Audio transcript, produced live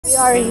We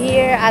are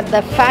here at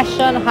the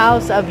fashion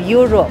house of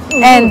Europe.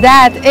 And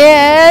that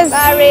is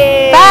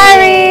Paris!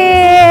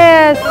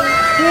 Paris!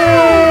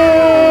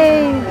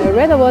 Yay! I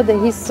read about the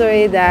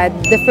history that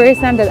the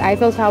first time that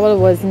Eiffel Tower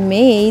was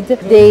made,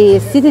 the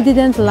city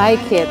didn't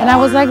like it. And I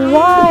was like,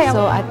 why?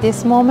 So at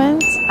this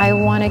moment, I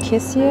want to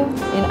kiss you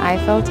in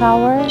Eiffel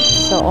Tower.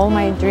 So all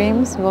my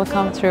dreams will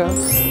come true.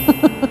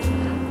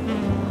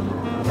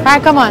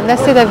 Alright, come on,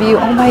 let's see the view.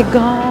 Oh my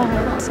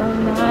God, so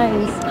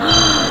nice.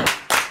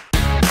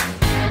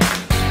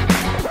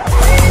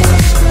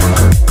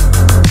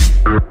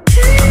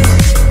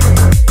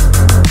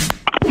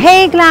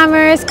 Hey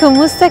Glammers,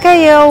 kumusta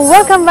kayo?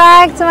 Welcome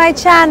back to my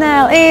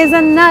channel. It's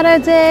another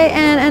day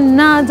and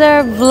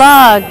another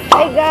vlog.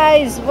 Hey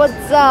guys,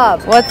 what's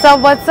up? What's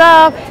up, what's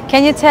up?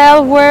 Can you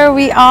tell where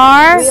we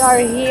are? We are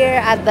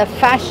here at the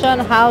fashion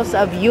house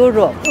of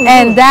Europe.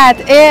 And that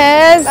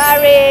is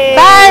Paris!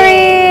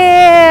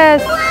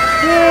 Paris!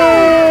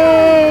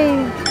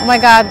 Yay! Oh my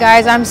God,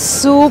 guys, I'm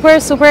super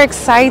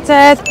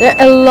excited. There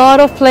are a lot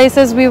of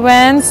places we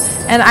went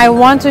and I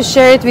want to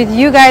share it with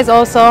you guys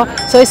also.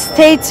 So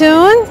stay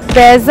tuned.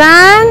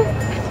 Bezan,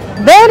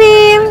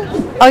 Berim.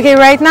 Okay,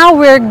 right now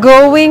we're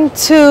going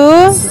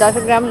to...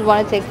 Dr. Grams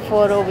want to take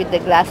photo with the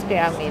glass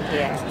pyramid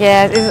here.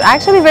 Yes, it's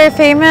actually very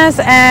famous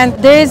and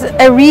there's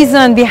a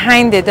reason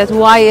behind it, that's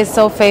why it's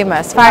so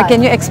famous. Farah,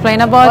 can you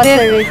explain about it?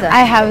 What's the reason?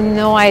 I have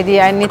no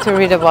idea. I need to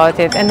read about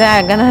it and then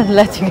I'm gonna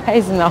let you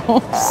guys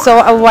know. So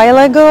a while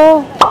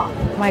ago,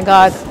 oh my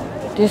God,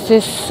 this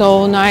is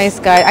so nice,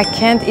 guys. I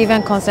can't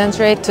even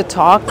concentrate to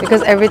talk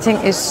because everything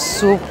is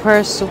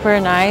super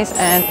nice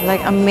and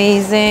like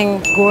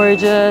amazing,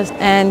 gorgeous.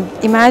 And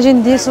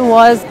imagine this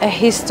was a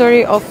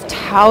history of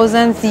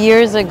thousands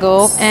years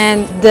ago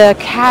and the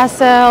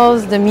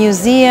castles, the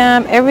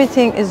museum,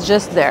 everything is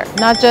just there.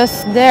 Not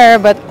just there,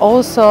 but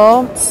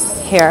also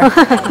here.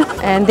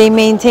 And they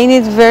maintain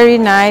it very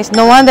nice.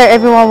 No wonder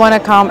everyone want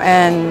to come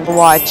and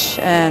watch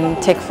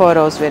and take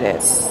photos with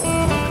it.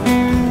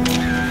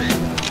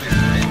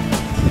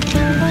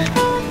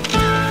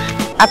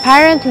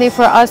 Apparently,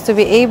 for us to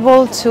be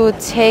able to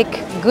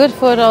take good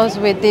photos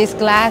with this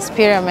glass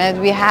pyramid,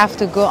 we have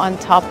to go on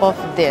top of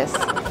this.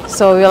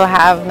 So we'll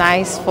have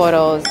nice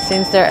photos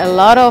since there are a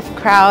lot of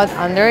crowd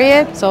under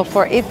it. So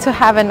for it to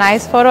have a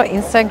nice photo,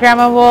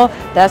 Instagrammable,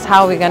 that's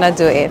how we're gonna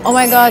do it. Oh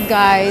my God,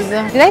 guys.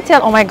 Did I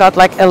tell oh my God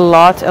like a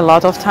lot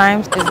of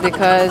times? It's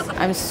because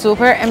I'm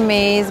super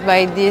amazed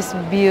by these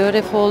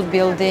beautiful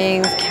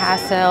buildings,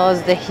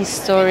 castles, the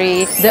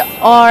history, the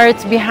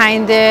art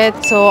behind it.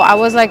 So I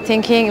was like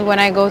thinking when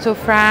I go to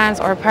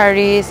France or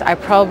Paris, I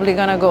probably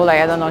gonna go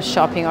like, I don't know,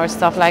 shopping or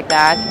stuff like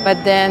that.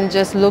 But then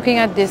just looking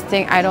at this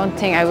thing, I don't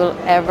think I will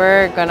ever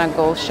gonna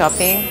go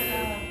shopping.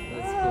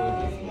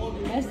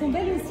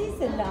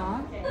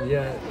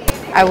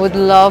 I would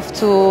love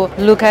to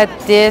look at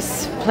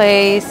this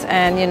place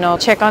and, you know,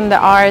 check on the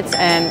arts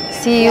and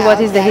see what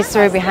is the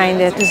history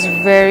behind it. It's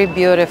very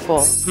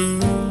beautiful.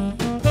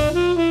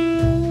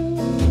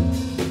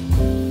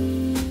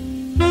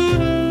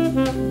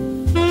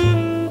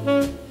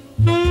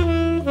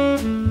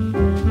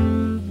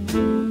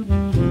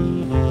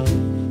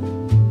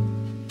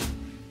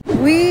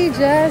 We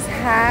just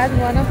had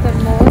one of the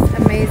most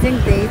amazing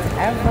dates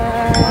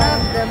ever. One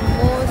of the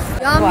most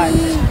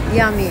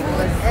yummy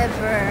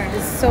ever.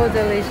 It's so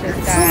delicious,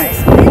 guys.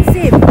 So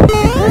expensive.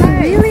 It's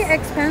really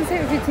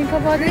expensive if you think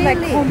about it, like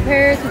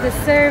compared to the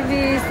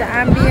service, the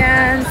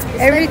ambience,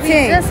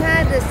 everything. We just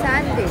had a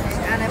sandwich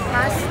and a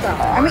pasta.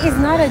 I mean, it's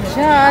not a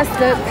just.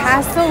 The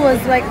pasta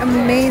was like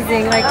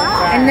amazing. Like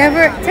I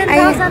never.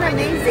 10,000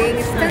 amazing.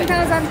 It's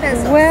 10,000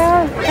 pesos.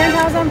 Well,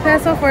 10,000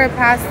 peso for a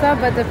pasta,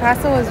 but the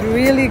pasta was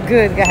really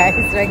good,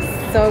 guys. Like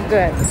so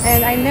good.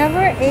 And I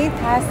never ate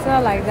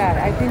pasta like that.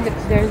 I think that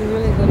there's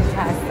really good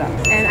pasta.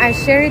 And I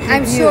share it with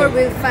I'm you. sure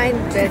we'll find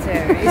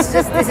better. It's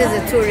just this is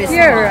a tourist.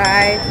 You're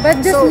right. But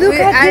just So look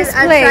at this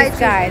I'll place,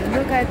 guys.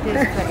 Look at this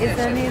place.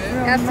 Isn't it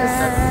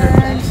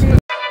romantic?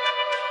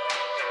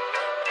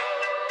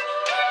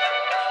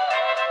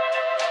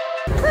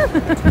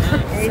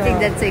 Anything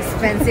that's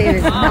expensive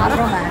is not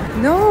romantic.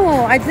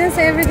 No, I didn't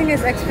say everything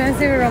is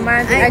expensive or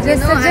romantic. I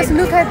just said just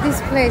look at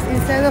this place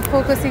instead of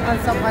focusing on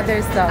some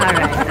other stuff.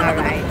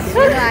 Alright. You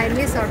know, I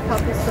miss our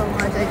puppy so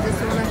much. I just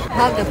want to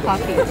hug the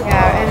puppy.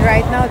 Yeah, and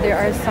right now there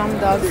are some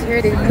dogs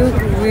here. They look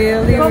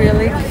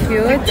really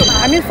cute.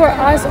 I mean, for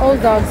us, all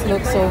dogs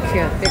look so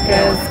cute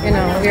because, you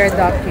know, we are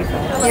dog people.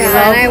 We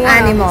love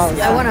animals.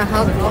 I want to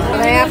hug them,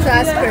 but I have to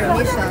ask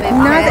permission.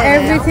 Not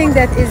everything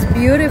that is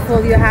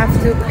beautiful you have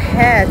to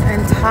pet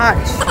and touch.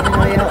 You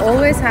know, you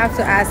always have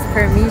to ask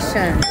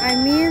permission. I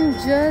mean,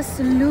 just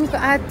look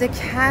at the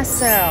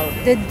castle,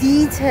 the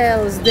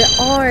details, the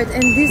art,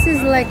 and this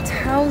is like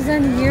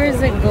 1,000 years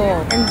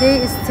ago, and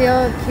they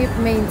still keep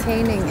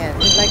maintaining it.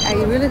 It's like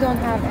I really don't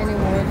have any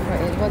word for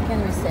it. What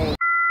can we say?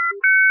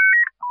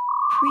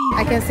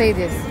 I can say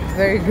this,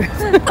 very good.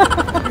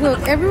 Look,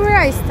 everywhere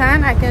I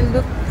stand, I can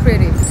look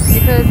pretty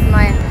because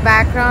my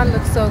background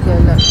looks so good.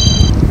 Look,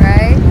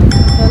 right?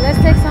 So let's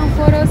take some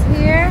photos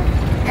here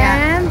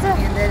and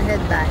then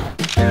head back.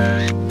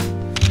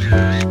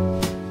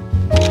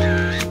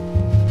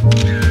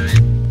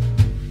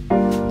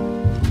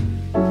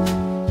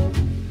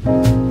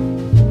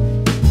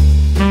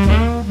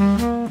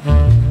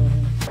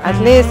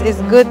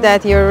 it's good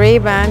that your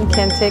Ray-Ban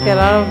can take a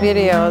lot of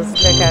videos.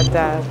 Look at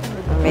that.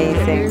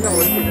 Amazing.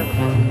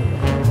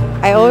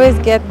 I always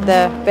get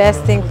the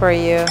best thing for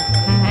you.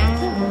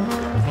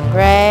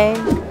 Ray.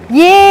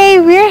 Yay!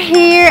 We're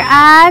here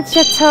at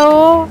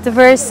Chateau de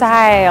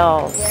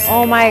Versailles.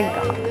 Oh my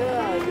God.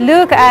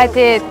 Look at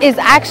it. It's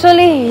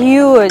actually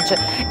huge.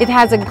 It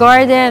has a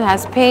garden, it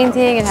has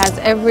painting, it has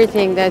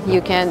everything that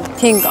you can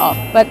think of.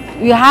 But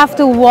you have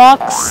to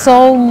walk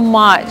so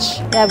much.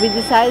 Yeah, we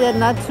decided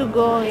not to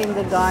go in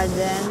the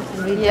garden.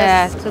 We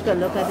Yes. just took a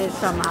look at it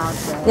from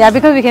outside. Yeah,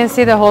 because we can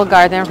see the whole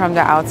garden from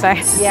the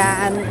outside.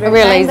 Yeah, and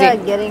We're lazy.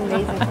 getting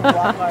lazy to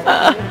walk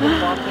already. We've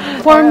been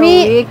walking For a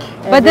me, week,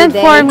 but then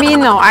every for day. me,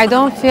 no, I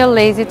don't feel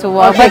lazy to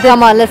walk. Okay, But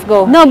come on, let's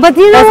go. no, but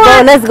you know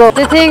what? Let's go.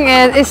 The thing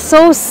is, it's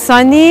so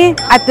sunny.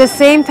 At the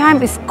same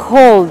time, it's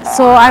cold.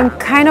 So I'm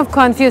kind of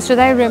confused. Should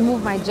I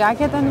remove my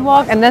jacket and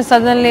walk? And then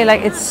suddenly,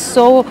 like, it's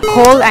so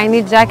cold, I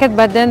need jacket.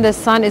 But then the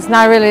sun is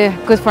not really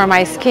good for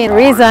my skin.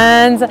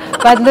 Reasons.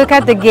 But look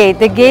at the gate.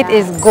 The gate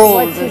is gold.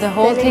 What she's The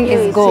whole telling thing you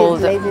is gold.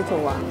 She's lazy to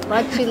walk,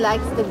 but she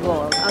likes the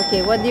gold.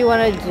 Okay, what do you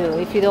want to do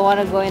if you don't want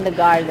to go in the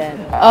garden?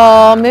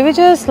 Maybe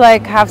just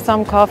like have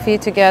some coffee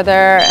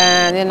together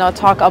and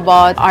talk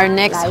about our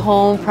next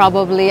home.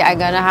 Probably I'm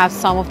gonna have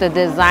some of the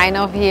design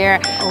of here,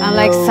 and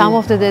like some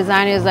of the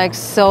design is like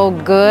so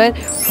good.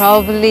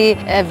 Probably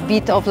a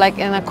bit of like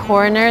in the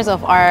corners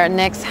of our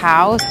next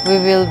house we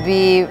will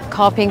be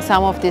copying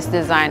some of this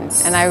design,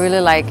 and I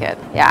really like it.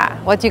 Yeah,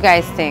 what do you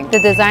guys think? The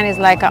design is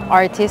like an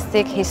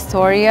artistic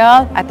historical,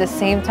 at the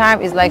same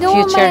time it's like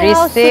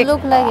futuristic.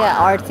 Look like an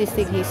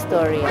artistic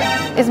historian.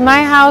 It's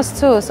my house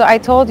too, so I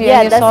told you, Yeah,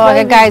 and you that's saw, why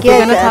okay, we guys, we're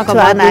get gonna talk to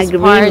about an this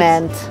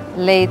agreement part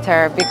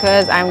later,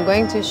 because I'm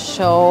going to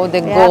show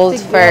the have gold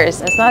to get-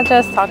 first. Let's not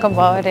just talk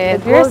about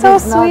it. The We're gold so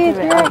is not sweet.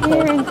 re- We're okay.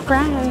 here in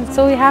France,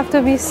 so we have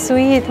to be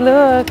sweet.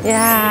 Look,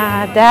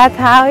 yeah, that's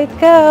how it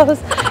goes.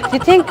 Do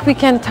you think we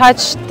can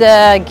touch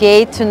the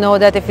gate to know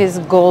that if it's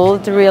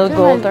gold, real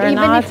gold or Even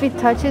not? if we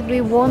touch it,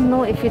 we won't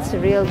know if it's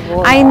real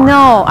gold. I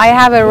know. I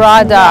have a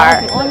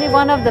radar. Only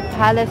one of the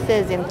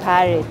palaces in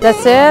Paris.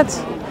 That's it.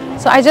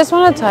 So I just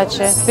want to touch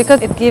it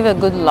because it gives a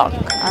good look.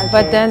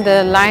 But then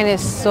the line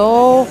is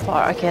so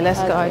far. Okay, let's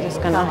go. I'm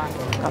just gonna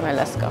come here.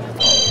 Let's go.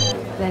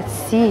 Let's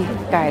see,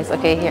 guys.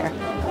 Okay, here.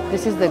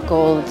 This is the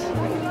gold.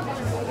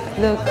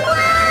 Look.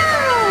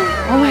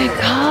 Oh my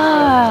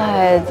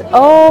God.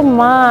 Oh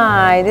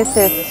my. This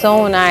is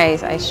so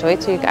nice. I show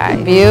it to you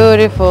guys.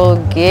 Beautiful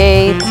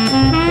gate.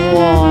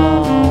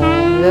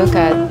 Whoa. Look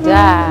at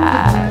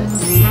that.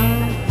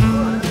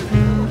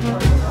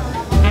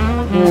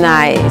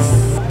 Nice.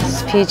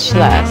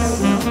 Speechless.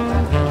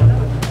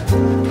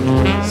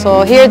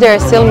 So here they're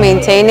still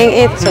maintaining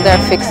it, so they're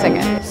fixing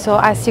it. So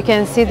as you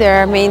can see,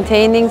 they're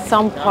maintaining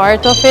some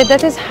part of it.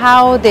 That is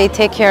how they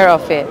take care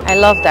of it. I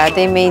love that.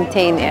 They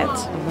maintain it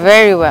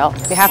very well.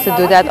 We have to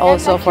do that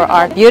also for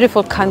our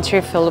beautiful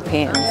country,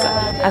 Philippines,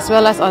 as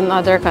well as on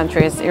other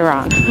countries,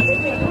 Iran.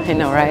 I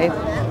know, right?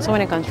 So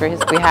many countries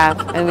we have,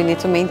 and we need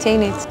to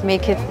maintain it,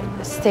 make it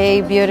stay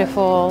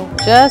beautiful,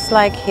 just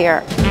like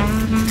here.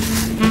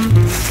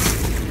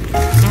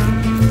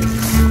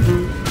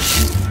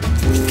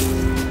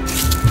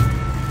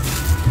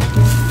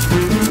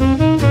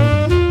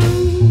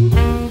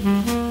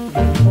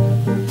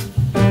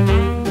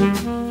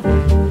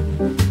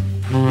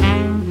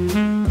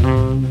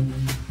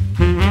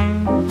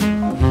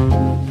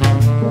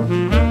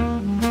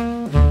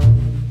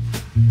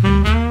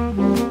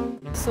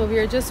 So we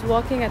are just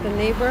walking at the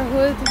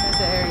neighborhood, at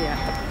the area.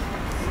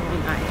 So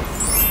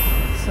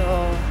nice.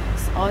 So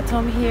it's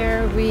autumn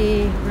here.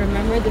 We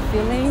remember the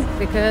feeling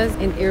because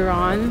in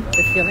Iran,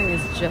 the feeling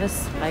is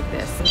just like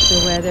this.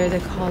 The weather, the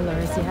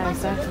colors. Yeah,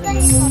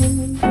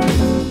 exactly.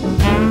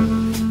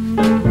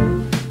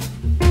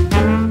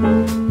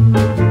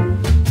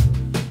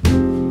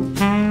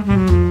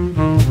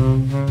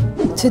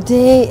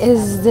 Today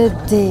is the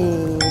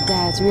day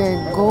that we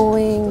are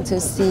going to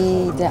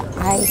see the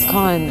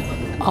icon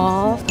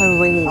of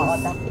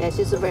Paris. Yeah,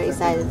 she's super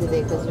excited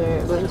today because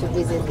we're going to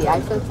visit the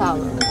Eiffel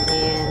Tower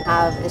and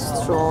have a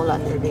stroll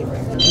on the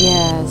river.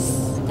 Yes,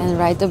 and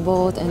ride the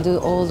boat and do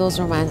all those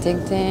romantic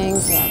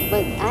things. Yeah,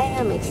 but I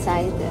am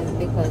excited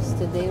because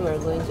today we're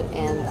going to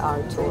end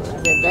our tour.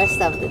 The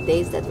rest of the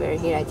days that we're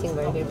here, I think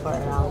we're here for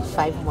around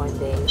 5 more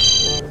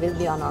days. And we'll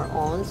be on our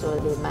own, so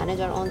we'll manage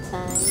our own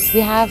time.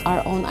 We have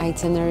our own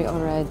itinerary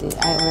already.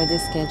 I already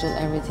scheduled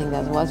everything.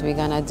 That's what we're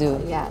gonna do.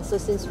 Yeah, so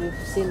since we've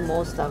seen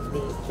most of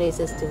the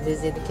places to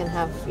visit, we can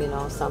have,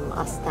 some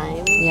us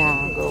time.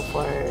 Yeah. Go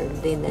for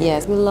dinner.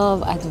 Yes, we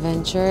love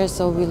adventure,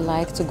 so we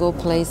like to go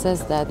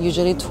places that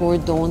usually tour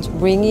don't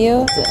bring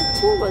you. The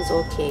tour was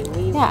okay.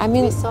 We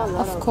saw a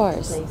lot of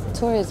course, places.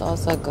 tour is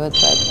also good,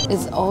 but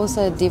it's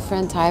also a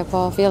different type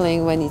of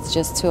feeling when it's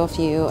just two of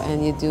you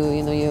and you do,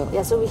 you.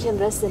 Yeah, so we can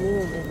rest a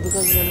little bit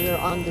because when you're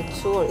on the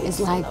tour, It's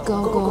like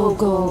go.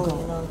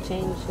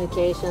 Change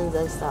vacations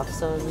and stuff.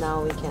 So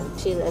now we can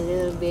chill a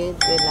little bit,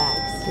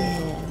 relax,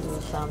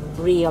 do some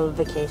real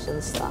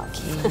vacation stuff.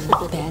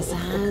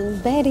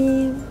 Besan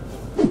Betty.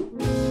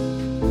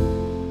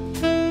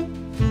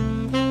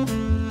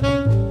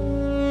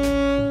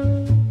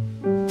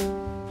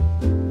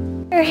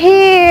 We're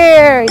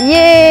here!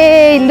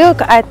 Yay!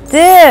 Look at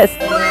this!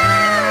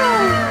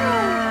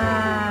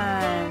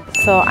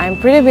 So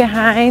I'm pretty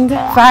behind.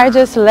 Far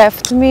just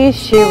left me.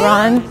 She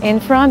ran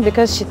in front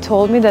because she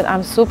told me that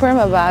I'm super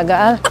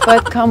mabagal.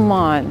 But come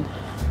on.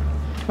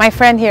 My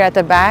friend here at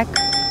the back.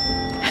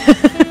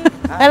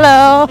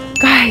 Hello!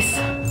 Guys,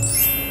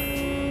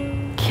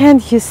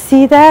 can't you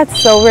see that?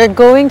 So we're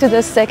going to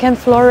the second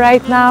floor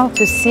right now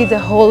to see the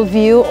whole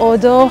view,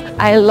 although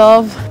I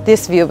love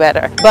this view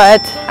better.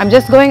 But I'm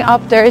just going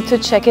up there to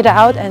check it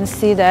out and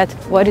see that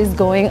what is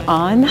going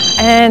on.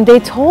 And they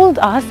told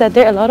us that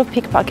there are a lot of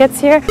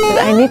pickpockets here that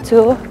I need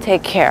to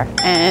take care.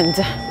 And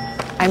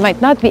I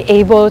might not be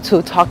able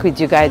to talk with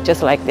you guys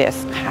just like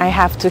this. I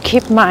have to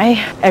keep my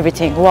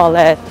everything,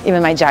 wallet,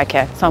 even my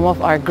jacket. Some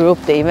of our group,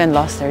 they even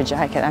lost their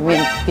jacket. I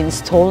mean, been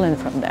stolen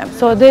from them.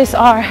 So these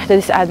are the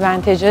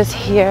disadvantages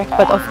here.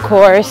 But of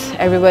course,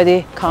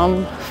 everybody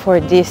come for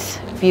this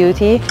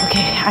beauty.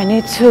 Okay, I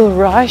need to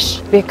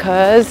rush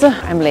because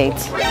I'm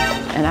late.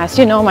 And as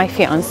you know, my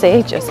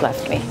fiance just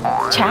left me.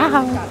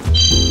 Ciao!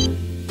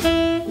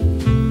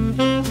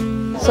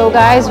 So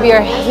guys, we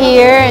are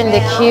here in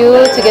the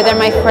queue together.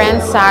 My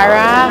friend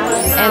Sarah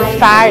and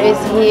Far is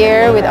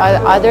here with our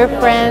other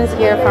friends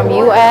here from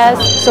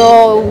US.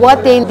 So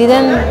what they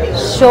didn't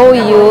show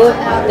you,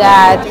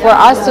 that for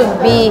us to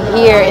be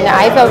here in the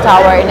Eiffel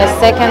Tower in the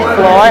second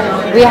floor,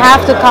 we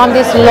have to come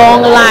this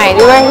long line.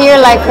 We were here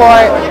like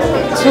for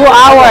 2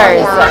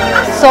 hours,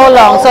 so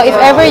long. So if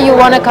ever you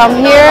want to come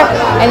here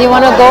and you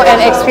want to go and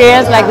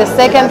experience like the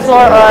second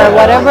floor or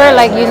whatever,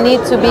 like you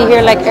need to be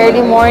here like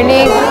early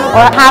morning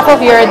or half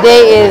of your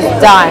day is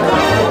done.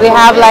 We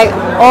have like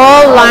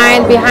all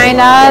line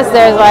behind us.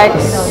 There's like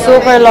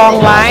super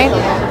long line,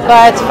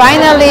 but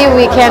finally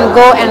we can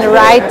go and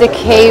ride the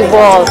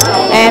cable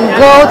and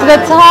go to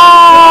the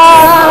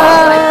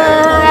top.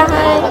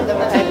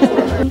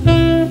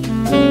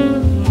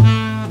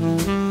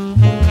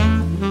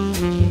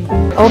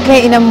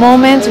 Okay, in a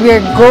moment we're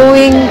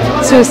going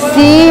to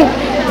see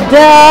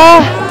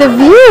the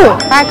view.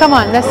 Alright, come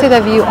on, let's see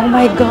the view. Oh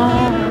my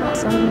god,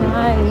 so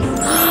nice.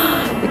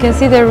 You can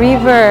see the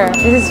river.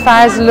 This is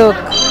Far's look.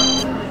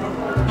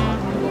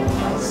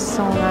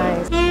 So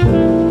nice.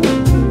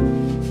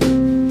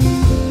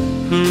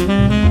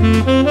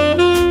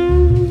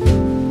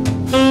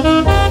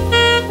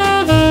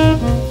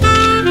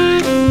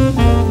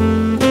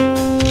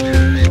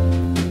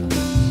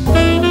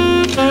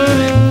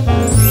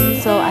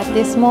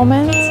 This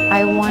moment,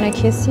 I want to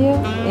kiss you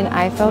in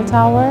Eiffel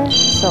Tower,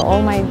 so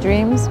all my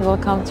dreams will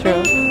come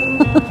true.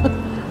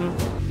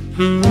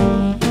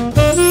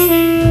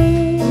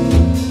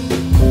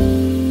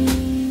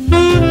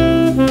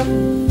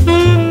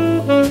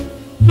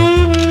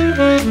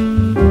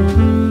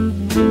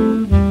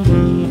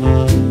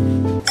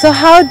 So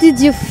how did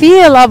you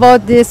feel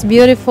about this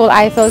beautiful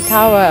Eiffel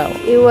Tower?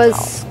 It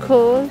was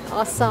cool,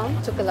 awesome.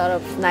 Took a lot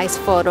of nice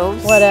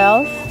photos. What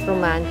else?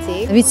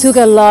 Romantic. We took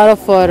a lot of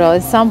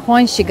photos. At some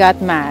point she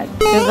got mad.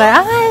 She was like,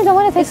 I don't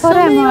want to take photo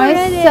anymore.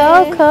 It's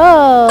so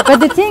cool. But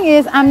the thing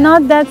is, I'm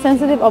not that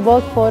sensitive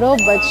about photo,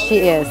 but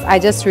she is. I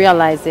just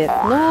realized it.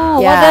 No,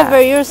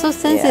 whatever. You're so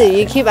sensitive.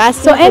 You keep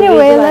asking. So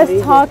anyway, let's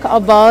talk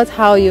about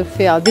how you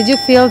feel. Did you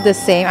feel the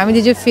same? I mean,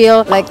 did you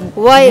feel like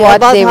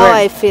about how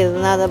I feel,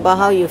 not about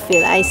how you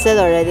feel. I said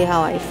already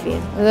how I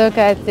feel. Look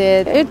at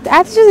it.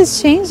 Attitude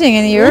is changing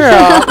in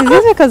Europe. Is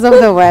this because of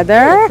the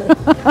weather?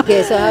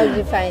 Okay, so how did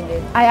you find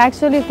it? I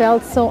actually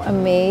felt so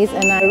amazed,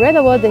 and I read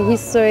about the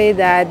history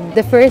that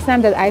the first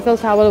time that Eiffel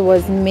Tower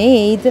was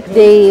made,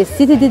 the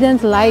city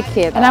didn't like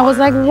it. And I was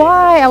like,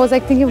 why? I was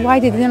like thinking why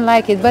they didn't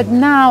like it. But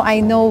now I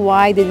know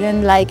why they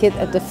didn't like it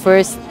at the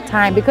first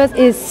time, because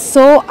it's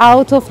so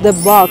out of the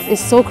box.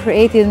 It's so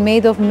creative,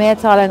 made of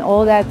metal and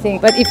all that thing.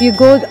 But if you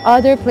go to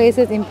other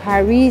places in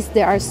Paris,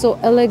 they are so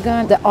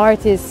elegant. The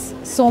art is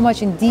so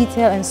much in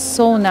detail and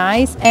so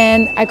nice.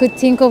 And I could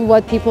think of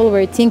what people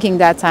were thinking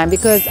that time,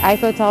 because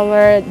Eiffel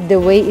Tower, the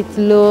way it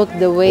looked,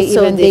 the way it's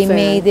even so they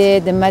made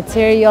it, the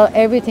material,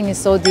 everything is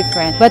so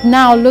different. But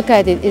now look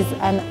at it, it's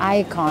an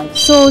icon.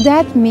 So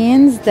that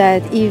means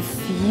that if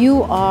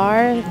you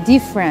are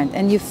different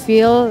and you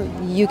feel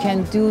you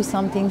can do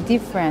something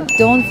different,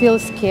 don't feel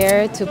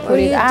scared to put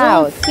it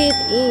out. Don't fit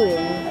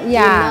in.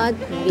 Yeah.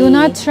 Do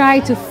not try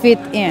to fit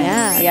in.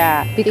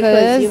 Yeah.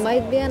 Because you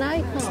might be an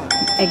icon.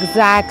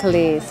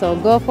 Exactly. So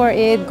go for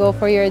it, go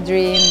for your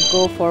dream,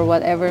 go for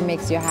whatever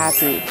makes you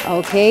happy.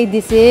 Okay,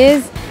 this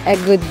is a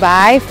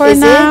goodbye for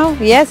now.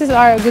 Yes, it's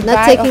our goodbye.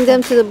 Not taking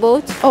them to the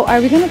boat? Oh,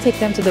 are we gonna take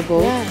them to the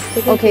boat?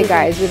 Yeah. Okay,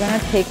 guys, we're gonna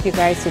take you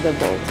guys to the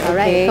boat. All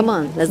right, come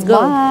on, let's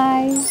go.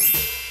 Bye.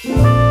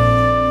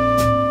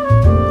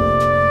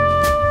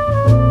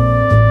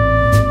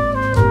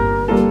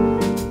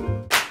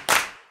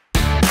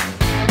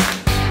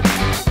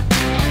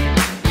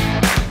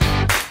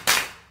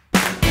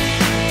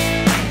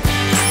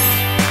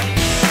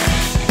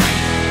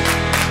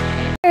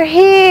 We're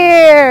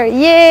here!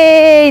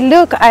 Yay!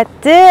 Look at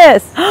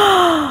this!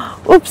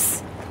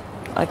 Oops!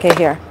 Okay,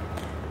 here.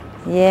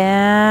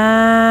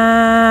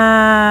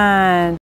 Yeah!